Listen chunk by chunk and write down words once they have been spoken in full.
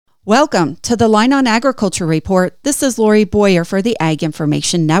Welcome to the Line on Agriculture Report. This is Lori Boyer for the Ag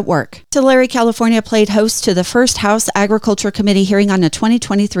Information Network. Tulare, California played host to the first House Agriculture Committee hearing on the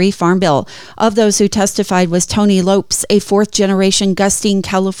 2023 Farm Bill. Of those who testified was Tony Lopes, a fourth-generation Gustine,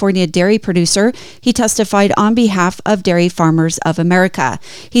 California dairy producer. He testified on behalf of Dairy Farmers of America.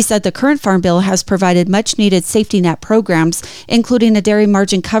 He said the current Farm Bill has provided much-needed safety net programs, including a dairy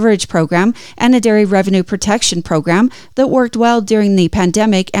margin coverage program and a dairy revenue protection program that worked well during the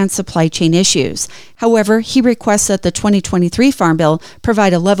pandemic and supply chain issues. However, he requests that the 2023 Farm Bill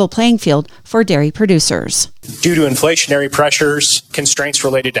provide a level playing field for dairy producers. Due to inflationary pressures, constraints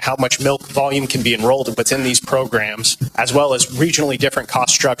related to how much milk volume can be enrolled within these programs, as well as regionally different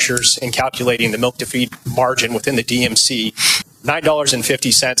cost structures in calculating the milk-to-feed margin within the DMC,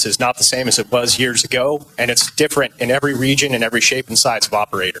 $9.50 is not the same as it was years ago, and it's different in every region and every shape and size of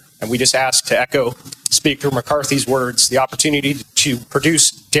operator. And we just ask to echo Speaker McCarthy's words, the opportunity to produce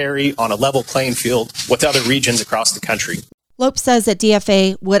dairy on a level playing field with other regions across the country. Lopes says that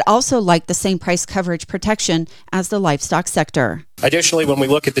DFA would also like the same price coverage protection as the livestock sector. Additionally, when we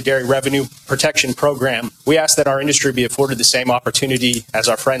look at the Dairy Revenue Protection Program, we ask that our industry be afforded the same opportunity as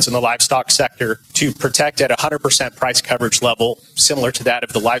our friends in the livestock sector to protect at 100% price coverage level, similar to that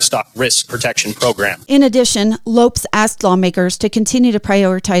of the Livestock Risk Protection Program. In addition, Lopes asked lawmakers to continue to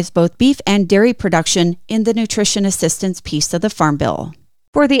prioritize both beef and dairy production in the nutrition assistance piece of the Farm Bill.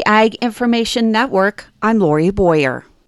 For the Ag Information Network, I'm Lori Boyer.